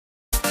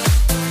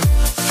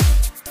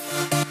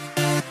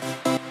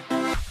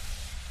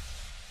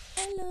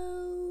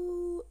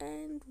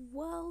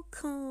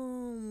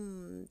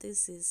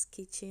this is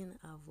Kitchen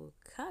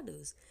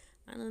Avocados,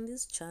 and on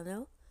this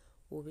channel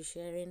we'll be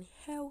sharing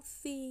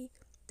healthy,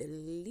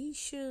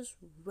 delicious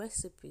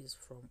recipes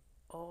from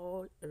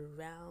all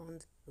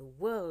around the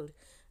world,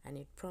 and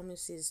it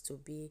promises to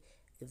be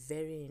a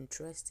very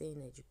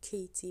interesting,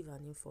 educative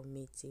and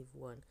informative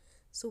one.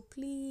 So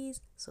please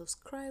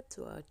subscribe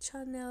to our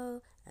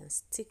channel and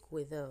stick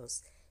with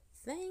us.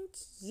 Thank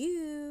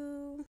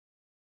you.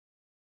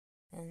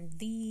 And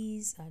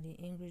these are the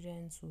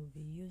ingredients we'll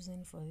be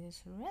using for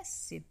this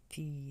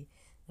recipe: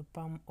 the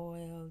palm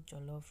oil,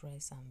 jollof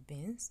rice and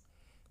beans.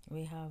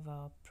 We have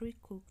our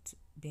pre-cooked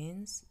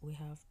beans, we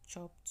have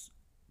chopped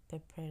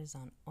peppers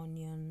and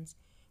onions,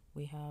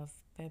 we have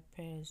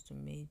peppers,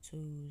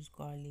 tomatoes,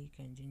 garlic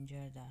and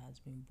ginger that has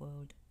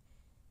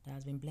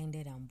been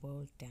blended and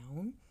boiled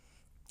down.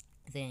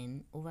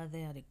 Then over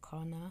there at the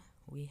corner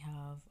we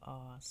have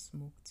our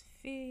smoked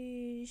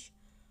fish,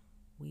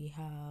 we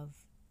have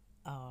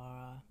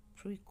our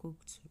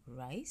pre-cooked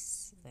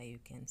rice that you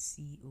can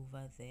see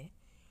over there,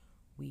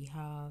 we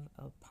have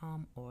a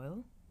palm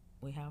oil,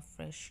 we have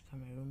fresh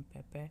Cameroon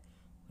pepper,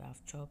 we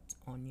have chopped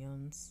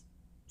onions,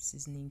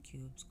 seasoning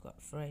cubes, got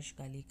fresh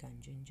garlic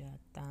and ginger,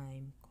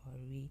 thyme,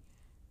 curry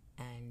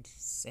and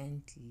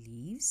scent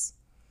leaves,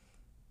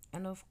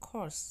 and of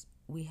course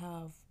we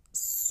have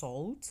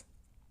salt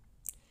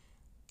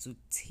to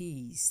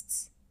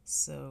taste.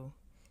 So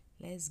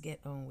let's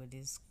get on with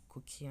this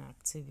cooking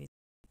activity.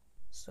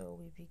 So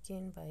we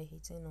begin by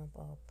heating up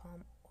our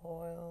palm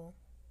oil,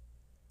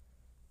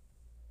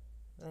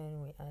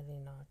 then we add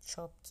in our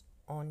chopped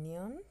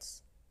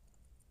onions,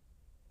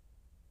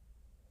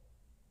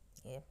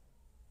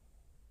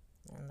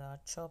 and our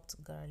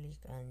chopped garlic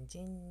and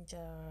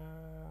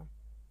ginger,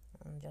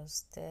 and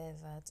just stir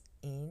that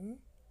in.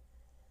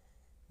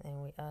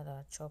 Then we add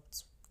our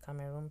chopped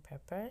Cameroon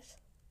peppers,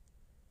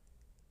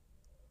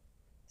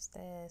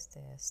 stir,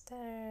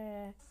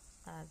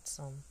 add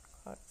some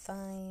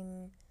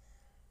thyme,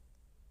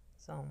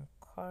 some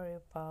curry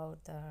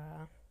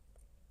powder,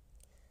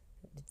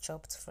 the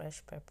chopped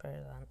fresh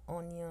peppers and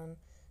onion,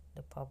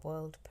 the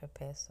parboiled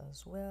peppers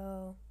as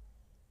well.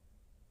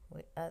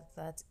 We add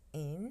that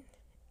in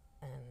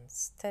and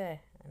stir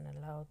and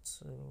allow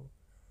to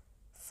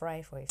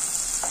fry for a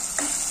few.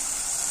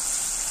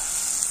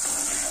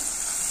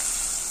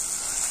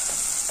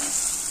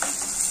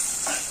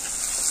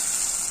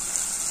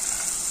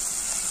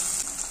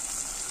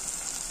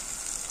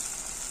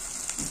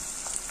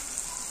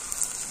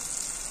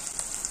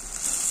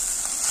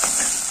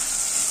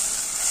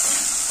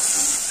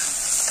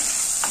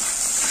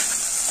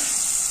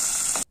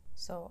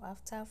 So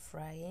after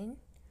frying,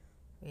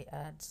 we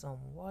add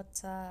some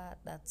water.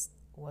 That's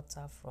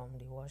water from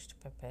the washed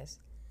peppers.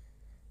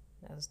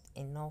 Just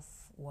enough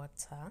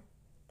water.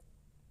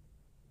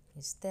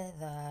 You stir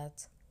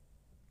that.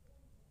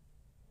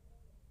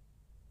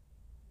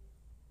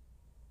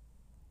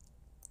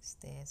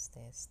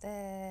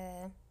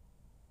 Stir.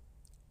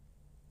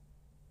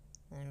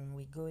 And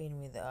we go in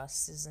with our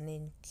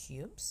seasoning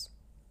cubes.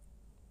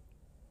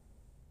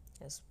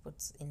 Just put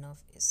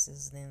enough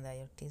seasoning that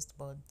your taste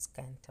buds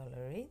can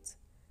tolerate.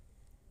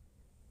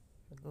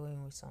 Go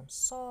in with some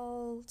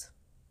salt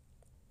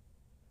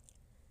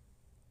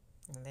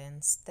and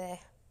then stir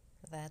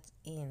that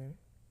in.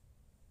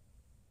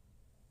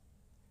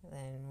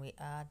 Then we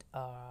add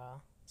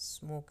our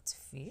smoked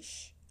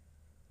fish,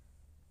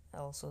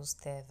 also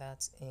stir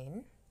that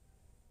in,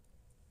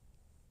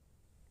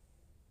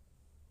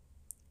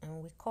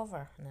 and we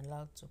cover and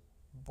allow to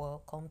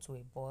come to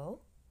a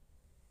boil.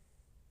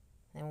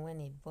 And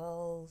when it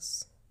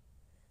boils,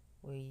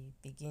 we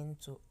begin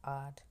to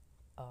add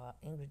our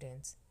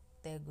ingredients.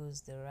 There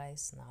goes the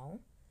rice now,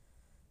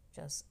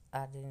 just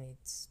adding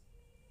it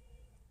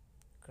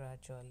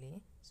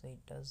gradually so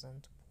it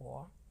doesn't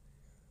pour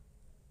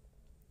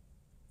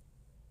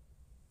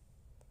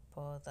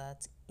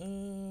that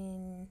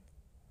in,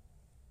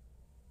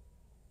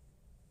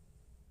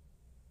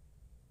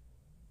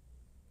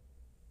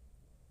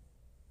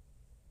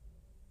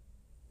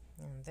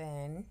 and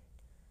then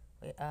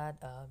we add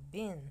our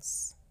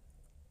beans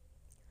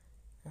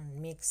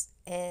and mix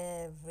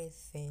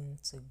everything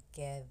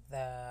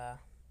together.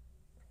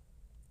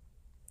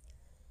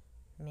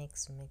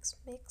 Mix.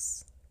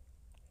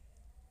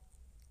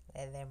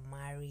 Let them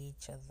marry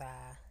each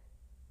other.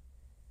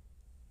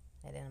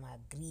 Let them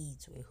agree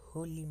to a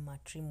holy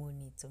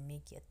matrimony to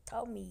make your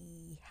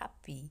tummy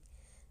happy.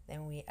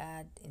 Then we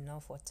add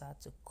enough water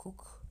to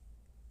cook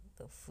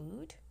the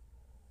food,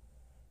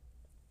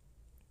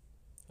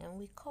 and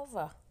we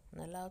cover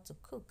and allow to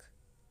cook.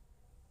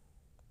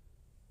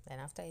 Then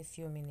after a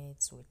few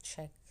minutes, we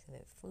check the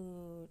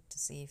food to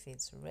see if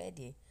it's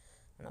ready,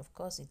 and of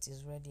course it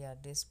is ready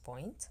at this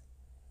point.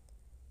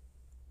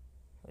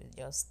 We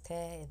just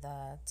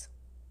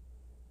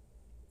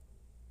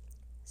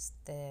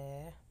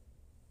stir,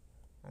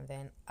 and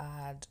then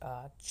add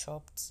our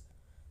chopped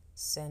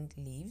scent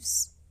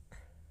leaves.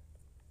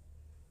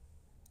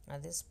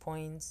 At this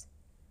point,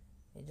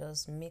 you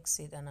just mix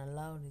it and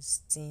allow the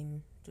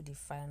steam to the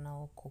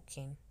final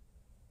cooking.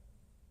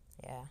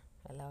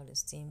 Allow the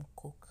steam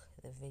cook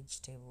the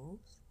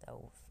vegetables that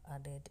we've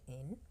added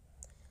in.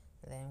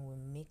 Then we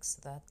mix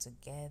that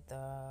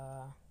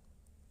together.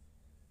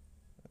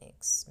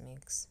 Mix,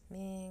 mix,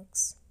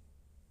 mix.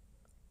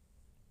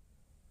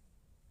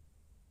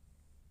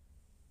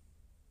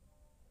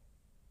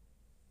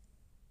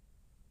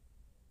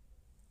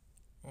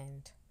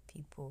 And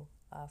people,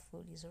 our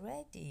food is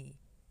ready.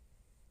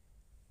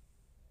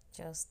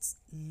 Just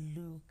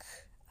look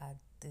at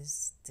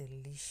this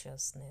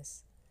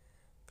deliciousness.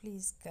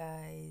 Please,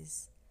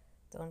 guys,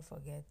 don't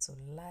forget to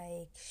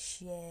like,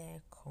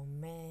 share,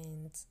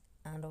 comment,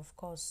 and of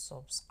course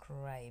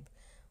subscribe.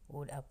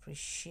 Would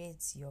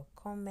appreciate your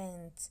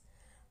comment,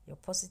 your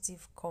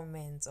positive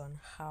comments on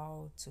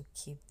how to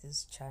keep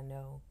this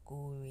channel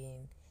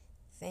going.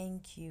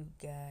 Thank you,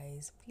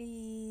 guys.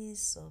 Please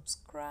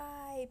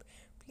subscribe,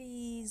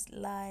 please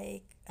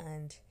like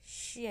and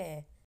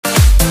share.